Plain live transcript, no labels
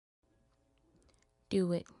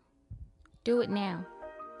Do it. Do it now.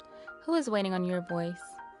 Who is waiting on your voice?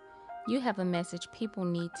 You have a message people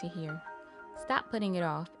need to hear. Stop putting it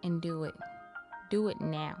off and do it. Do it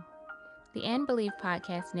now. The And Believe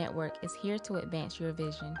Podcast Network is here to advance your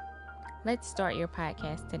vision. Let's start your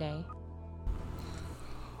podcast today.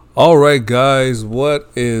 All right, guys, what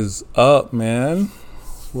is up, man?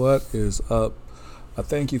 What is up? I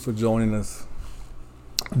thank you for joining us.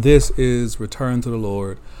 This is Return to the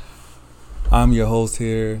Lord. I'm your host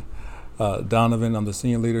here, Donovan. I'm the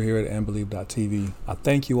senior leader here at andbelieve.tv. I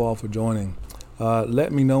thank you all for joining.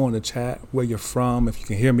 Let me know in the chat where you're from, if you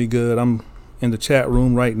can hear me good. I'm in the chat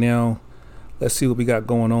room right now. Let's see what we got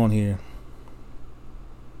going on here.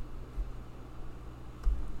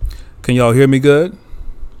 Can y'all hear me good?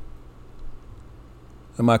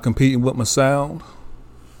 Am I competing with my sound?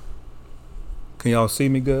 Can y'all see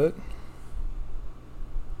me good?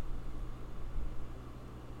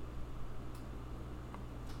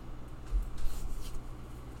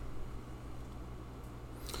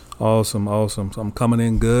 Awesome. So I'm coming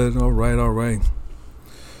in good. All right.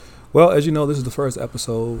 Well, as you know, this is the first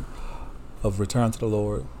episode of Return to the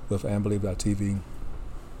Lord with andbelieve.tv.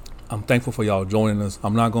 I'm thankful for y'all joining us.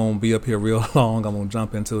 I'm not going to be up here real long. I'm going to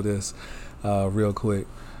jump into this real quick.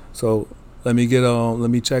 So let me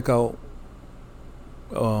check out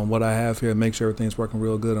what I have here, make sure everything's working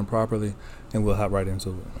real good and properly, and we'll hop right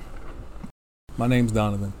into it. My name's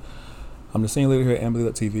Donovan. I'm the senior leader here at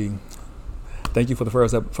andbelieve.tv. Thank you for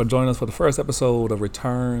joining us for the first episode of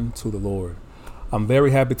Return to the Lord. I'm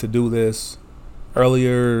very happy to do this.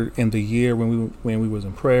 Earlier in the year when we was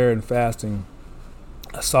in prayer and fasting,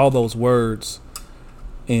 I saw those words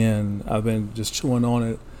and I've been just chewing on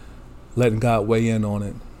it, letting God weigh in on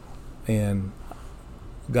it. And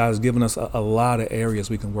God's given us a lot of areas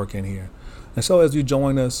we can work in here. And so as you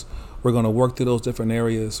join us, we're going to work through those different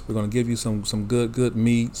areas. We're going to give you some good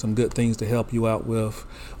meat, some good things to help you out with.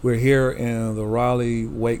 We're here in the Raleigh,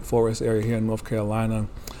 Wake Forest area here in North Carolina.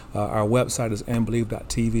 Our website is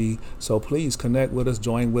andbelieve.tv. So please connect with us,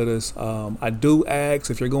 join with us. I do ask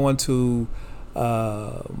if you're going to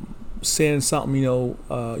send something,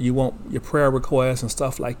 you want your prayer requests and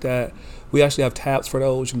stuff like that. We actually have tabs for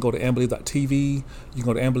those. You can go to andbelieve.tv. You can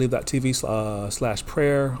go to andbelieve.tv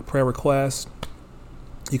 /prayer requests.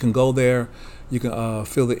 You can go there. You can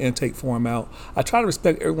fill the intake form out. I try to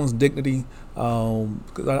respect everyone's dignity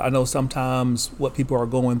because I know sometimes what people are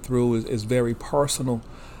going through is very personal,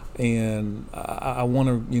 and I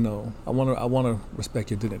want to respect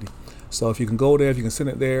your dignity. So if you can go there, if you can send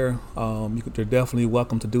it there, you're definitely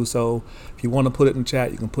welcome to do so. If you want to put it in the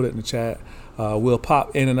chat, you can put it in the chat. We'll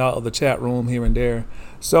pop in and out of the chat room here and there.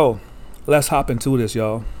 So let's hop into this,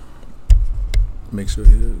 y'all. Make sure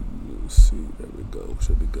here. See, there we go.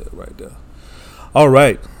 Should be good right there. All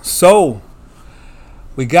right. So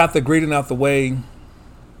we got the greeting out the way.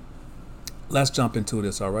 Let's jump into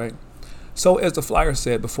this. All right. So as the flyer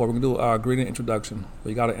said before, we're going to do our greeting introduction.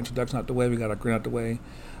 We got our introduction out the way. We got our greeting out the way.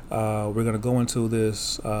 We're going to go into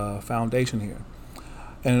this foundation here.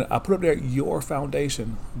 And I put up there your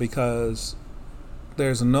foundation because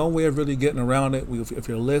there's no way of really getting around it. If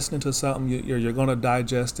you're listening to something, you're going to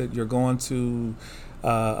digest it. You're going to,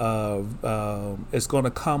 it's going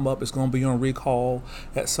to come up. It's going to be on recall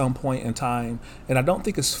at some point in time. And I don't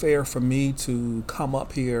think it's fair for me to come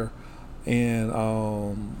up here and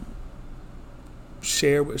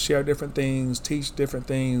share different things, teach different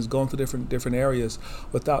things, go into different areas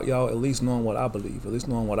without y'all at least knowing what I believe, at least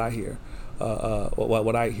knowing what I hear,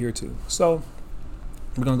 what I adhere to. So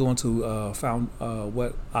we're going to go into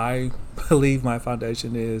what I believe my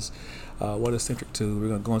foundation is, what it's centric to. We're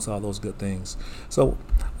going to go into all those good things. So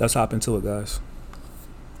let's hop into it, guys.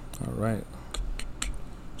 All right.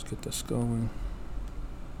 Let's get this going.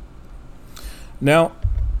 Now,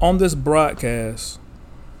 on this broadcast,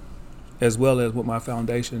 as well as with my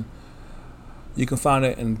foundation, you can find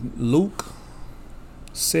it in Luke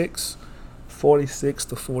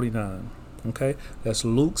 6:46-49. Okay? That's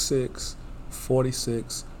Luke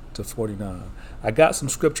 6:46-49. I got some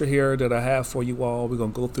scripture here that I have for you all. We're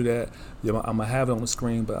going to go through that. I'm going to have it on the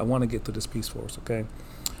screen, but I want to get through this piece for us, okay?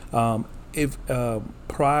 If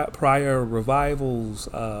prior revivals,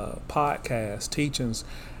 podcasts, teachings,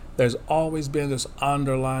 there's always been this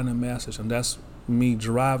underlying message, and that's me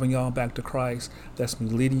driving y'all back to Christ. That's me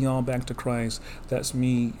leading y'all back to Christ. That's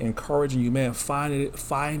me encouraging you, man, find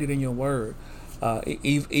it in your word.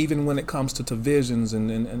 Even when it comes to visions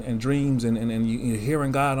and dreams and you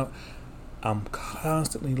hearing God, I'm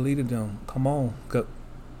constantly leading them. Come on,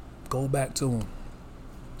 go back to Him.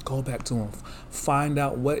 Go back to him. Find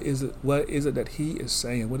out what is it that he is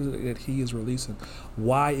saying? What is it that he is releasing?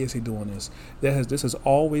 Why is he doing this? This has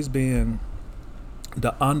always been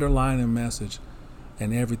the underlying message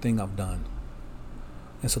in everything I've done.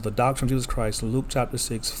 And so the doctrine of Jesus Christ, Luke chapter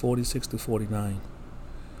 6, 46 to 49.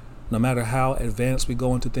 No matter how advanced we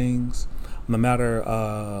go into things, no matter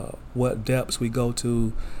what depths we go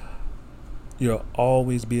to, you'll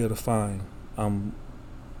always be able to find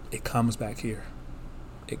it comes back here.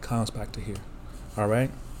 It comes back to here. All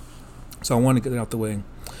right? So I want to get it out the way.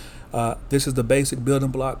 This is the basic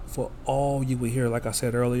building block for all you will hear, like I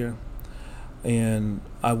said earlier. And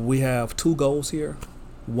we have two goals here.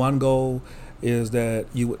 One goal is that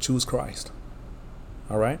you would choose Christ.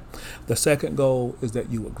 All right? The second goal is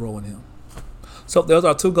that you would grow in him. So those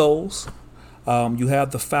are two goals. You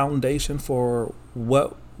have the foundation for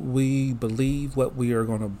what we believe, what we are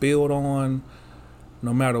going to build on.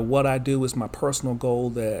 No matter what I do, it's my personal goal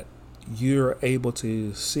that you're able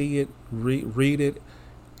to see it, read it,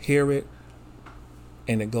 hear it,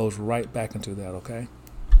 and it goes right back into that, okay?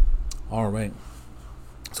 All right.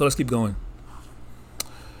 So let's keep going.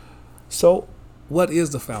 So what is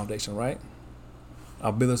the foundation, right? I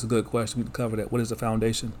believe that's a good question. We can cover that. What is the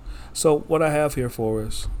foundation? So what I have here for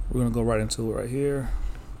us, we're going to go right into it right here.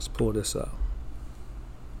 Let's pull this up.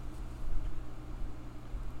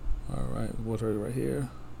 All right, we'll turn it right here.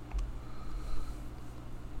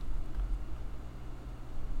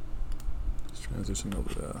 Let's transition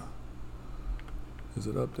over there. Is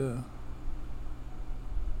it up there?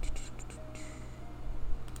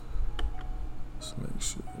 Let's make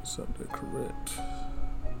sure it's up there correct.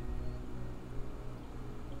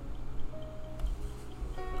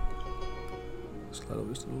 Slide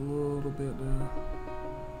over just a little bit there.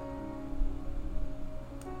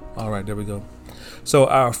 All right, there we go. So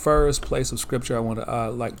our first place of scripture I want to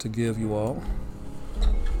like to give you all.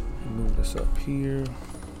 Move this up here.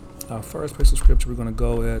 Our first place of scripture we're going to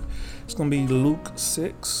go at, it's going to be Luke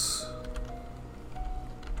 6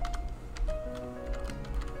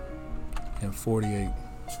 and 48.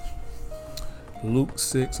 Luke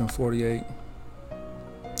 6 and 48.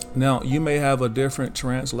 Now, you may have a different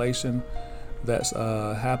translation that's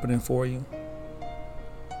happening for you.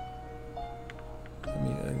 Let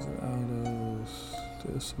me exit out of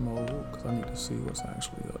this mode because I need to see what's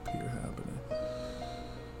actually up here happening.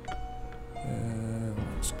 And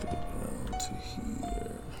let's go down to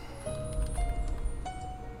here.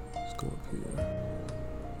 Let's go up here.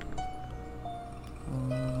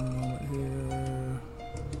 Here.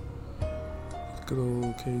 Good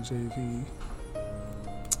old KJV.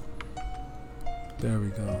 There we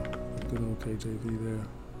go. Good old KJV there.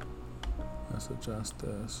 Let's adjust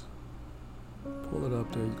this. Pull it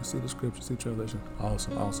up there. You can see the scripture, see the translation.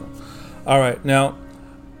 Awesome. All right, now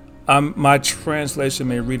my translation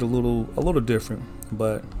may read a little different,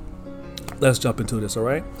 but let's jump into this. All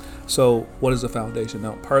right. So, what is the foundation?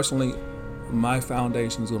 Now, personally, my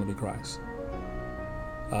foundation is going to be Christ.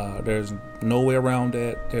 There's no way around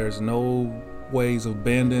that. There's no ways of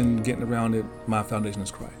bending, getting around it. My foundation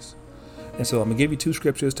is Christ. And so I'm going to give you two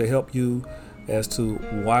scriptures to help you as to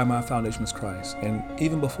why my foundation is Christ. And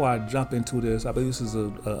even before I jump into this, I believe this is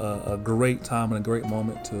a great time and a great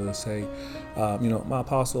moment to say, my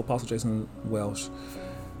Apostle Jason Welsh,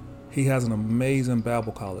 he has an amazing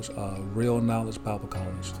Bible college, Real Knowledge Bible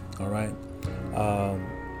College, all right?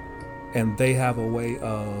 And they have a way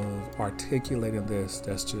of articulating this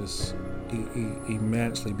that's just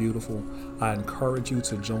immensely beautiful. I encourage you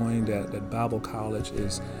to join that Bible college.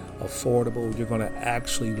 Is affordable. You're going to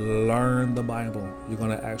actually learn the Bible. You're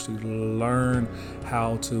going to actually learn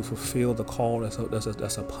how to fulfill the call that's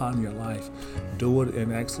upon your life. Do it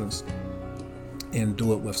in excellence and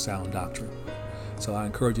do it with sound doctrine. So I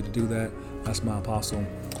encourage you to do that. That's my apostle.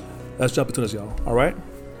 Let's jump into this, y'all. All right.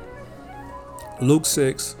 Luke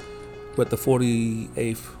 6 with the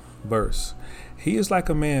 48th verse. He is like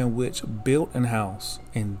a man which built an house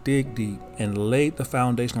and digged deep and laid the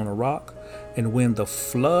foundation on a rock. And when the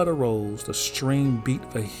flood arose, the stream beat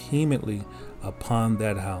vehemently upon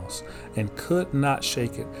that house and could not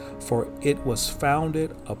shake it, for it was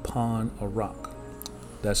founded upon a rock.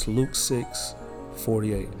 That's Luke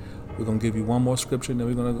 6:48. We're gonna give you one more scripture, and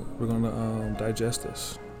then we're gonna digest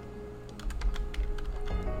this.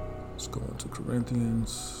 Let's go into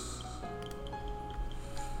Corinthians.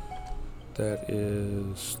 That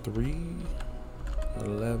is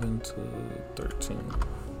 3:11 to 13.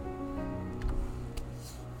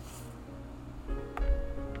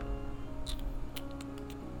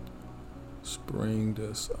 Let's bring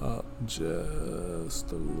this up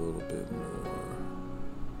just a little bit more.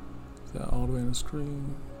 Is that all the way on the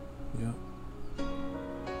screen? Yep.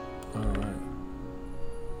 All right.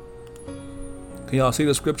 Can y'all see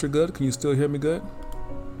the scripture good? Can you still hear me good?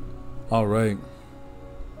 All right.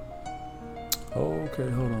 Okay,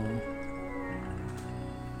 hold on.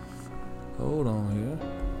 Hold on here.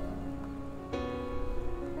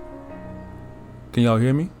 Can y'all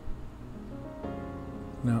hear me?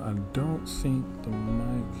 Now, I don't think the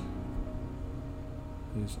mic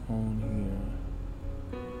is on here.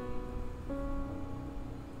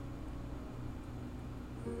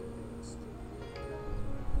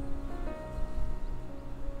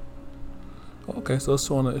 Okay, so it's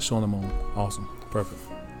showing them on. Awesome. Perfect.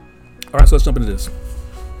 All right, so let's jump into this.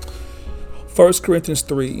 1 Corinthians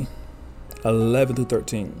 3, 11 through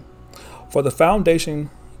 13. For the foundation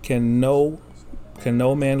can no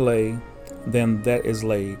man lay than that is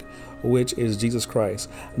laid, which is Jesus Christ.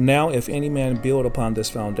 Now, if any man build upon this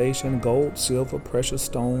foundation, gold, silver, precious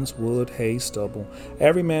stones, wood, hay, stubble,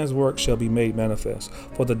 every man's work shall be made manifest.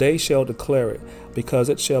 For the day shall declare it, because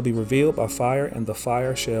it shall be revealed by fire, and the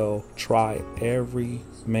fire shall try every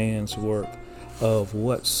man's work of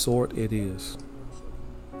what sort it is.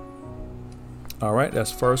 All right,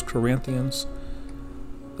 that's 1 Corinthians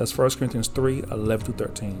 3, 11 through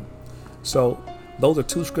 13. So those are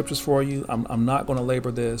two scriptures for you. I'm not going to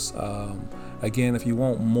labor this. Again, if you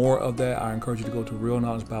want more of that, I encourage you to go to Real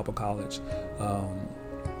Knowledge Bible College.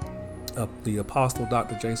 The apostle,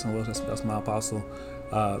 Dr. Jason Willis, that's my apostle.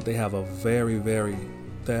 They have a very,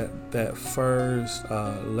 that first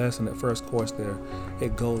lesson, that first course there,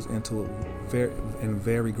 it goes into it in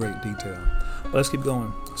very great detail. But let's keep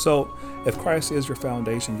going. So if Christ is your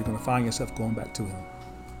foundation, you're going to find yourself going back to him.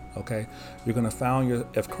 Okay, you're going to find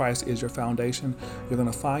if Christ is your foundation, you're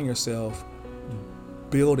going to find yourself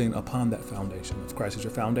building upon that foundation. If Christ is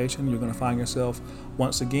your foundation, you're going to find yourself,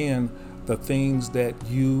 once again, the things that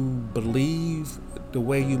you believe, the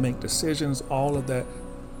way you make decisions, all of that,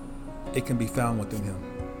 it can be found within him.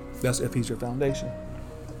 That's if he's your foundation.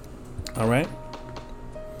 All right.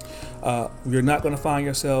 You're not going to find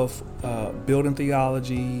yourself building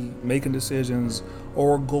theology, making decisions,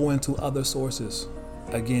 or going to other sources.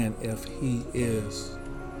 Again, if he is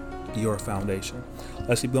your foundation.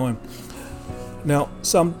 Let's keep going. Now,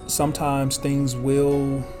 sometimes things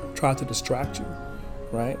will try to distract you,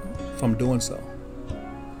 right, from doing so.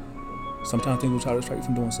 Sometimes things will try to distract you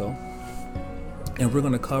from doing so. And we're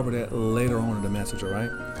going to cover that later on in the message, all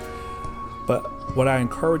right? But what I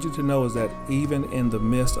encourage you to know is that even in the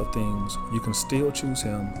midst of things, you can still choose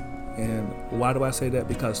him. And why do I say that?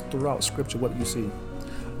 Because throughout Scripture, what do you see?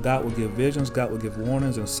 God will give visions, God will give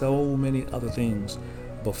warnings, and so many other things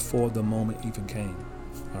before the moment even came.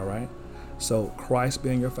 All right? So Christ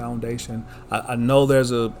being your foundation. I know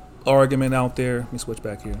there's a argument out there. Let me switch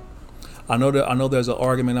back here. I know there's an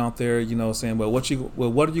argument out there, saying, well, what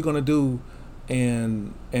are you going to do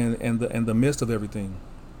in the midst of everything?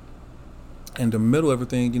 In the middle of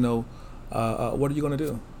everything, what are you going to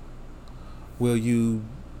do? Will you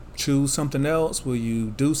choose something else? Will you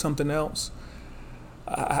do something else?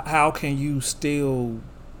 How can you still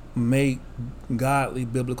make godly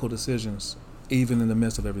biblical decisions even in the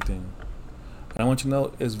midst of everything? And I want you to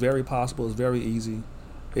know it's very possible. It's very easy.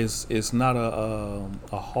 It's not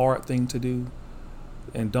a hard thing to do.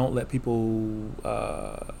 And don't let people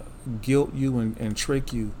guilt you and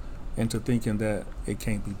trick you into thinking that it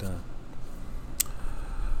can't be done.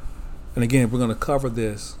 And again, we're going to cover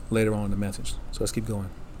this later on in the message. So let's keep going.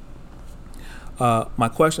 My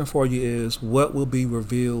question for you is, what will be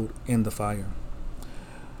revealed in the fire?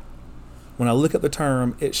 When I look at the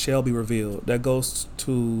term, it shall be revealed, that goes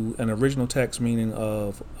to an original text meaning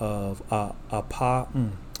of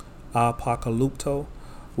apocalypto,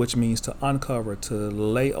 which means to uncover, to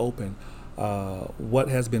lay open what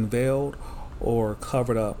has been veiled or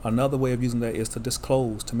covered up. Another way of using that is to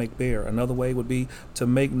disclose, to make bare. Another way would be to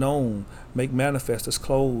make known, make manifest,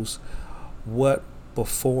 disclose what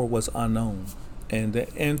before was unknown. And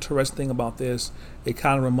the interesting thing about this, it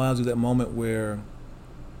kind of reminds you of that moment where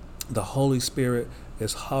the Holy Spirit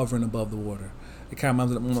is hovering above the water. It kind of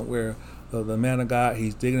reminds you of that moment where the man of God,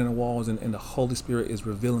 he's digging in the walls and the Holy Spirit is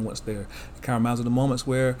revealing what's there. It kind of reminds you of the moments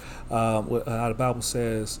where how the Bible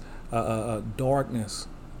says darkness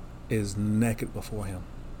is naked before him.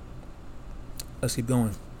 Let's keep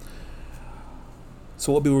going.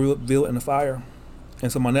 So what will be revealed in the fire?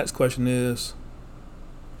 And so my next question is,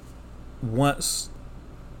 once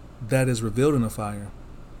that is revealed in the fire,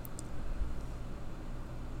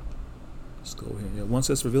 let's go here. Yeah, once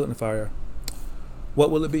it's revealed in the fire,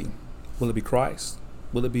 what will it be? Will it be Christ?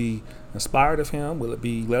 Will it be inspired of him? Will it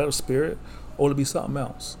be led of the Spirit? Or will it be something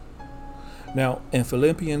else? Now, in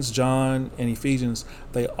Philippians, John, and Ephesians,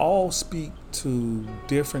 they all speak to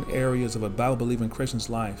different areas of a Bible-believing Christian's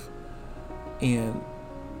life. And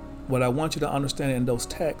what I want you to understand in those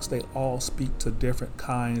texts, they all speak to different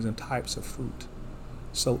kinds and types of fruit.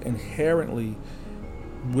 So inherently,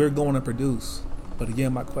 we're going to produce. But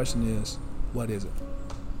again, my question is, what is it?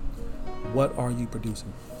 What are you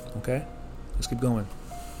producing? Okay, let's keep going.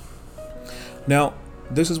 Now,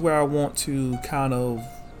 this is where I want to kind of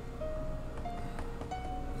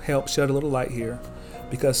help shed a little light here,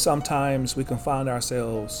 because sometimes we can find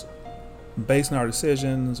ourselves basing our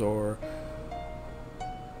decisions, or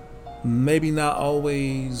maybe not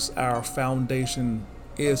always our foundation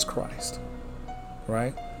is Christ,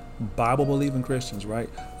 right? Bible believing Christians, right?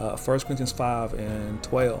 1 Corinthians 5 and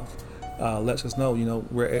 12 lets us know,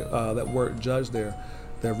 where that word judge there,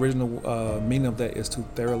 the original meaning of that is to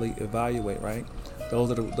thoroughly evaluate, right?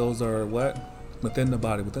 Those are what? Within the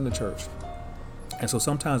body, within the church. And so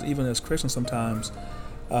sometimes, even as Christians, sometimes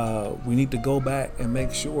we need to go back and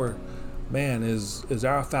make sure, man, is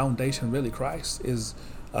our foundation really Christ? Is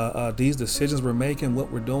these decisions we're making,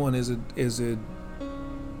 what we're doing, is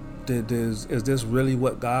this really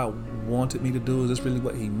what God wanted me to do? Is this really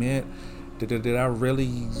what He meant? Did I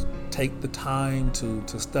really take the time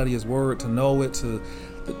to study His Word, to know it?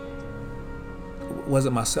 Was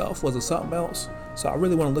it myself? Was it something else? So I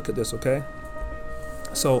really want to look at this, okay?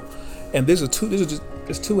 So, and these are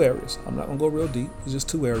just two areas. I'm not gonna go real deep. It's just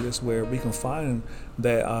two areas where we can find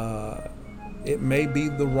that it may be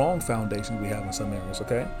the wrong foundation we have in some areas,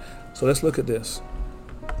 okay? So let's look at this.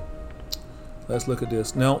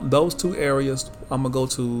 Now, those two areas, I'm gonna go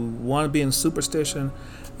to one being superstition,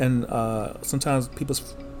 and sometimes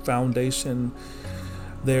people's foundation.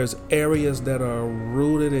 There's areas that are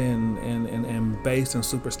rooted and based in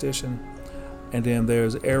superstition, and then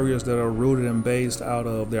there's areas that are rooted and based out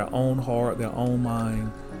of their own heart, their own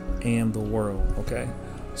mind, and the world. Okay,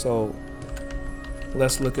 so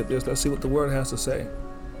let's look at this. Let's see what the Word has to say.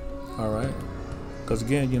 All right, because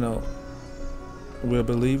again, we're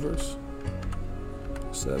believers.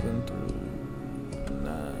 7 through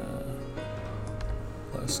 9.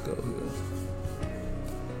 Let's go here.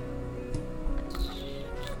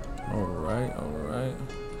 All right.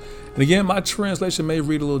 And again, my translation may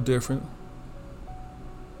read a little different,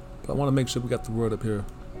 but I want to make sure we got the word up here.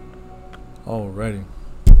 Alrighty.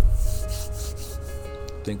 I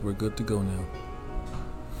think we're good to go now.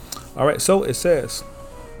 All right, so it says,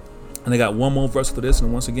 and they got one more verse for this,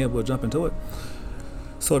 and once again, we'll jump into it.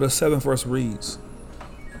 So the 7th verse reads,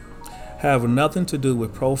 have nothing to do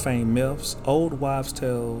with profane myths, old wives'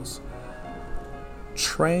 tales.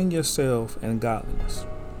 Train yourself in godliness.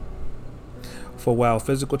 For while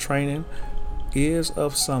physical training is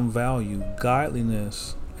of some value,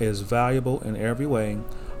 godliness is valuable in every way,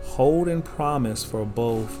 holding promise for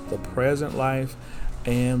both the present life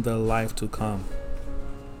and the life to come.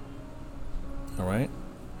 All right.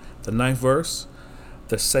 The 9th verse,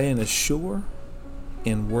 the saying is sure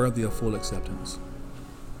and worthy of full acceptance.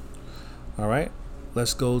 All right,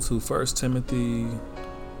 let's go to 1 Timothy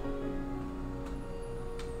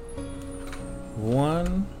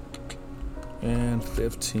 1 and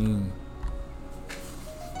 15.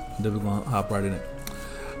 Then we're going to hop right in it.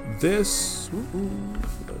 Let's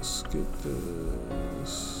get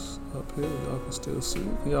this up here. Y'all can still see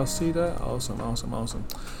it. Can y'all see that? Awesome.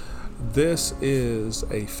 This is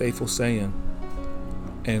a faithful saying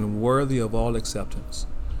and worthy of all acceptance,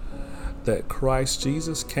 that Christ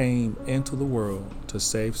Jesus came into the world to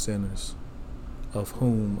save sinners, of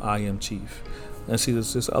whom I am chief. And see,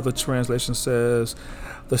 this other translation says,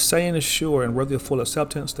 the saying is sure and worthy of full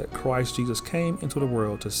acceptance, that Christ Jesus came into the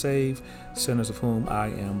world to save sinners, of whom I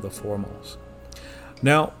am the foremost.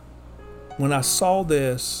 Now, when I saw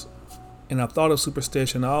this and I thought of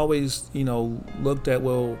superstition, I always, looked at,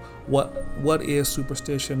 well, what is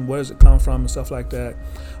superstition? Where does it come from and stuff like that?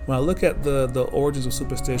 When I look at the origins of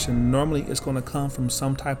superstition, normally it's going to come from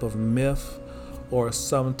some type of myth or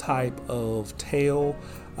some type of tale.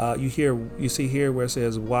 You see here where it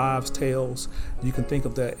says wives' tales. You can think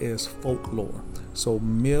of that as folklore. So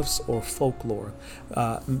myths or folklore.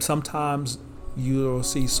 Sometimes you'll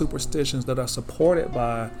see superstitions that are supported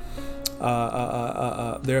by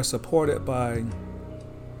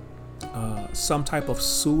some type of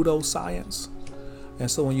pseudoscience. And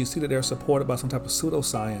so when you see that they're supported by some type of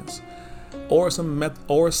pseudoscience or some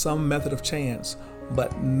method of chance,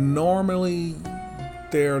 but normally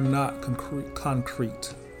they're not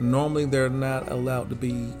concrete. Normally they're not allowed to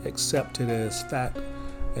be accepted as fact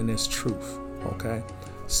and as truth. Okay,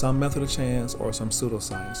 some method of chance, or some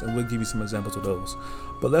pseudoscience. And we'll give you some examples of those.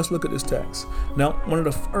 But let's look at this text. Now, one of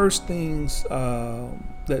the first things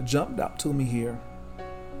that jumped out to me here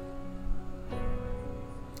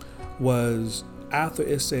was after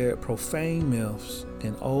it said profane myths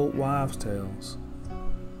and old wives' tales,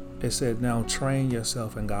 it said, now train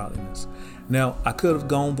yourself in godliness. Now, I could have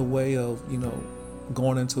gone the way of,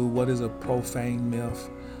 going into what is a profane myth,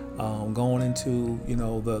 going into,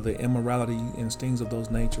 the immorality and things of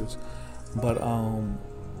those natures. But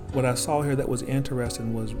what I saw here that was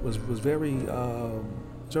interesting was very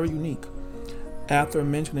unique. After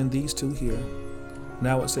mentioning these two here,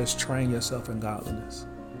 now it says train yourself in godliness.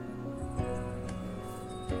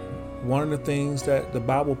 One of the things that the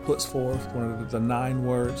Bible puts forth, one of the 9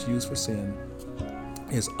 words used for sin,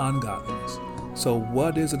 is ungodliness. So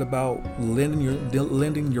what is it about lending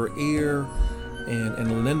your ear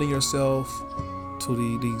and lending yourself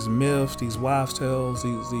to these myths, these wives' tales,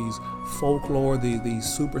 these folklore, these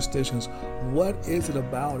superstitions? What is it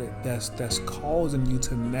about it that's causing you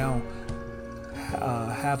to now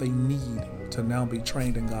have a need to now be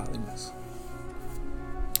trained in godliness?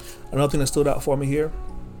 Another thing that stood out for me here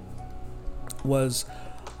was,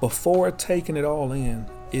 before taking it all in,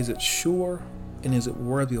 is it sure and is it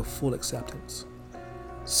worthy of full acceptance?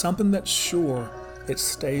 Something that's sure, it's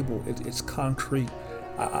stable, it's concrete,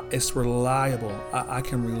 it's reliable, I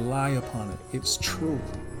can rely upon it, it's true.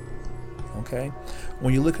 Okay?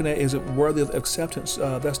 When you're looking at, is it worthy of acceptance,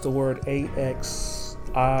 that's the word AXIOS,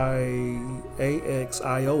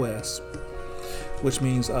 which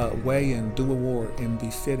means weigh in, due award, and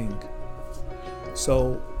befitting.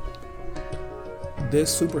 So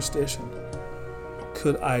this superstition,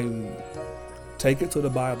 could I take it to the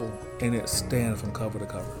Bible and it stand from cover to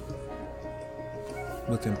cover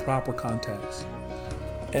within proper context?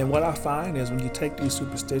 And what I find is, when you take these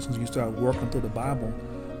superstitions, you start working through the Bible,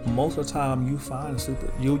 most of the time you find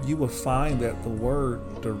you will find that the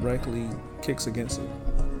word directly kicks against it.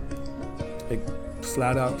 It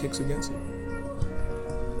flat out kicks against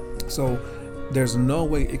it. So there's no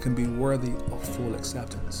way it can be worthy of full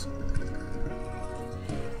acceptance.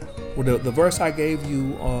 Well, the verse I gave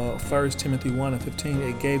you, 1 Timothy 1:15,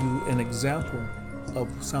 it gave you an example of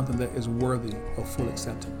something that is worthy of full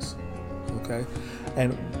acceptance. Okay?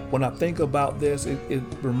 And when I think about this, it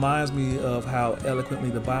reminds me of how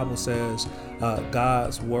eloquently the Bible says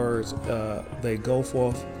God's words, they go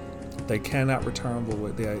forth, they cannot return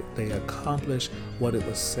void. They accomplish what it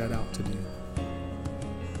was set out to do.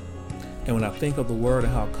 And when I think of the word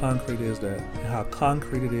and how concrete it is,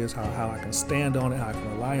 how I can stand on it, how I can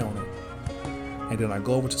rely on it, and then I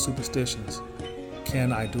go over to superstitions,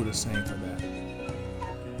 can I do the same for that?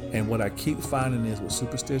 And what I keep finding is, with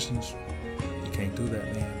superstitions, you can't do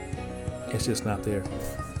that, man. It's just not there.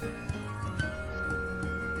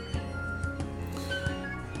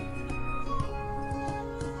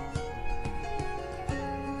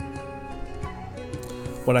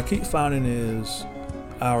 What I keep finding is,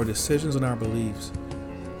 our decisions and our beliefs,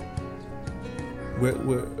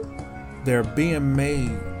 they're being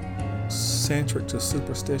made centric to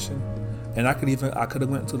superstition. And I could have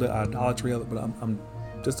went to the idolatry of it, but I'm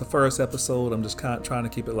just the first episode. I'm just kind of trying to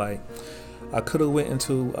keep it light. I could have went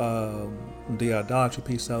into the idolatry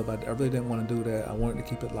piece of it. I really didn't want to do that. I wanted to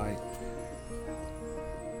keep it light.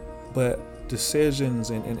 But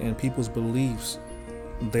decisions and people's beliefs,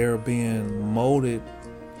 they're being molded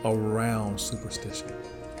around superstition.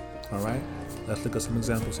 All right, let's look at some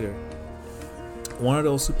examples here. One of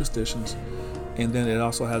those superstitions, and then it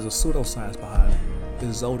also has a pseudoscience behind it,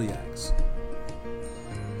 is zodiacs.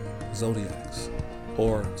 Zodiacs,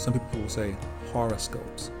 or some people will say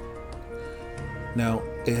horoscopes. Now,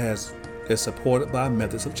 it's supported by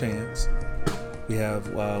methods of chance. We have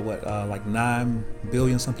like 9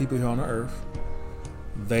 billion some people here on the earth.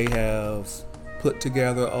 They have put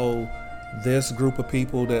together, this group of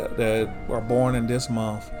people that are born in this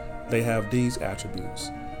month, they have these attributes.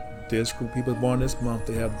 This group of people born this month,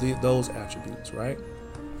 they have those attributes, right?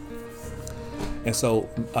 And so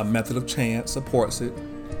a method of chance supports it,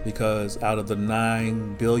 because out of the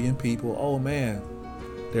 9 billion people,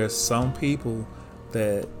 there's some people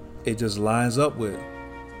that it just lines up with.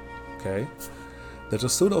 Okay? There's a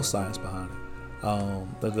pseudoscience behind it.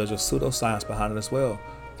 There's a pseudoscience behind it as well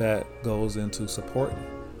that goes into supporting it.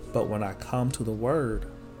 But when I come to the word,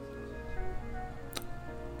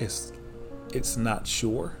 it's not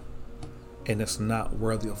sure, and it's not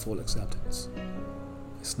worthy of full acceptance.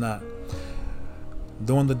 It's not.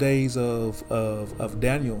 During the days of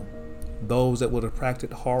Daniel, those that would have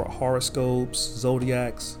practiced horoscopes,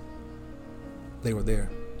 zodiacs, they were there.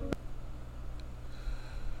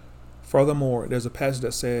 Furthermore, there's a passage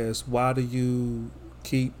that says, "Why do you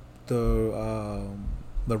keep the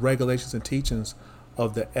regulations and teachings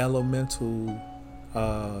of the elemental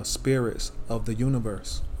spirits of the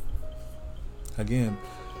universe?" Again,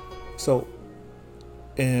 so,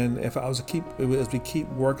 and if I was to keep, as we keep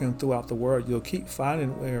working throughout the word, you'll keep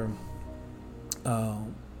finding where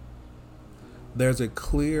there's a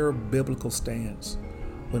clear biblical stance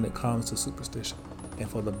when it comes to superstition. And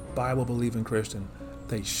for the Bible-believing Christian,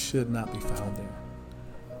 they should not be found there.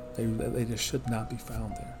 They just should not be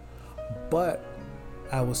found there. But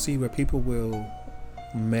I will see where people will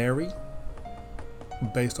marry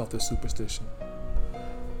based off their superstition.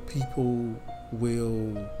 People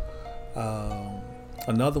will,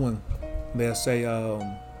 another one, they'll say,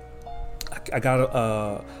 I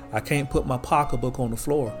can't put my pocketbook on the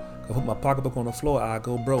floor. If I put my pocketbook on the floor, I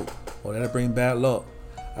go broke, or that'll bring bad luck.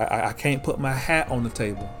 I can't put my hat on the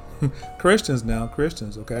table. Christians,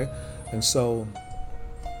 okay? And so,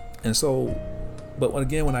 but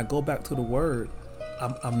again, when I go back to the word,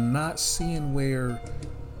 I'm not seeing where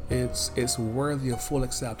it's worthy of full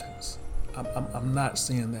acceptance. I'm not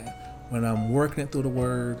seeing that. When I'm working it through the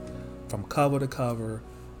word from cover to cover,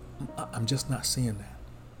 I'm just not seeing that.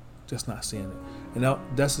 Just not seeing it. And now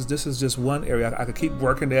this is just one area. I could keep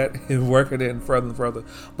working that and further.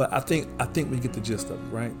 But I think we get the gist of it,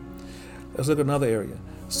 right? Let's look at another area.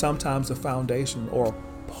 Sometimes the foundation or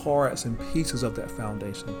parts and pieces of that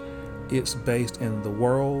foundation, it's based in the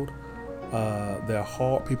world, their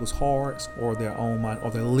heart, people's hearts, or their own mind, or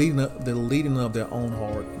the leading of their own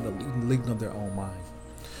heart, the leading of their own mind.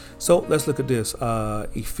 So let's look at this.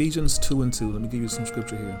 Ephesians 2:2. Let me give you some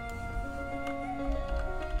scripture here.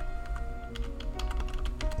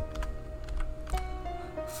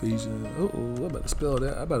 Ephesians. I better spell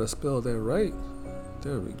that. I better spell that right.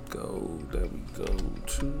 There we go.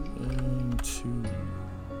 2:2.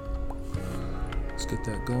 Let's get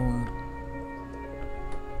that going.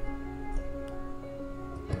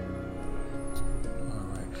 All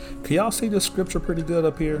right. Can y'all see this scripture pretty good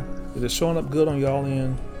up here? Is it showing up good on y'all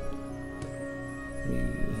end? Let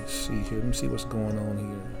me see here. Let me see what's going on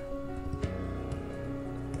here.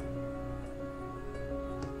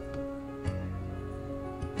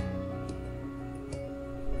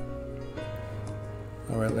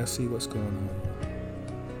 All right, let's see what's going on here.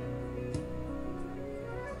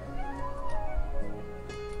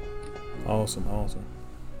 Awesome.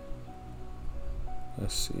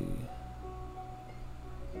 Let's see.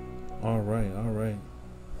 All right.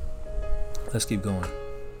 Let's keep going.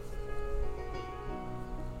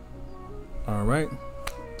 All right.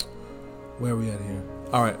 Where are we at here?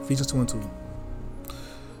 All right, Ephesians 2:2.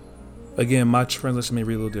 Again, my translation may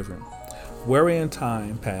read a little different. Wherein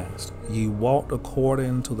time past ye walked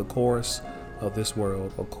according to the course of this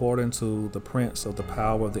world, according to the prince of the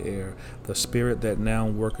power of the air, the spirit that now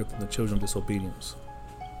worketh in the children of disobedience.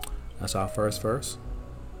 That's our first verse.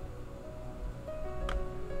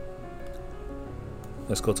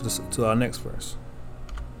 Let's go to our next verse.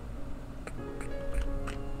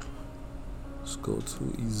 Let's go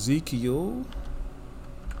to Ezekiel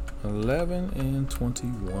 11 and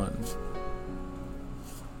 21.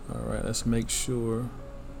 All right, let's make sure.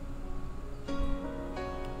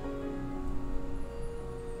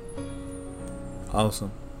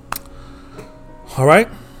 Awesome. All right.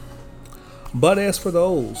 But as for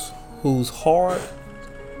those whose heart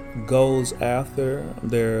goes after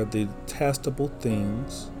their detestable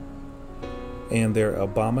things and their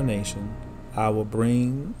abomination, I will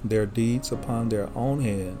bring their deeds upon their own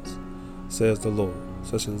heads, says the Lord.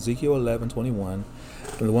 Such as Ezekiel 11:21.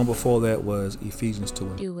 And the one before that was Ephesians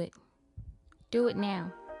 2. Do it. Do it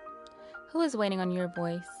now. Who is waiting on your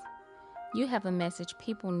voice? You have a message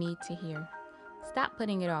people need to hear. Stop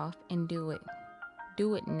putting it off and do it.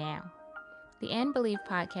 Do it now. The And Believe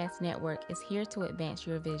Podcast Network is here to advance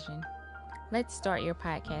your vision. Let's start your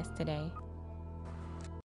podcast today.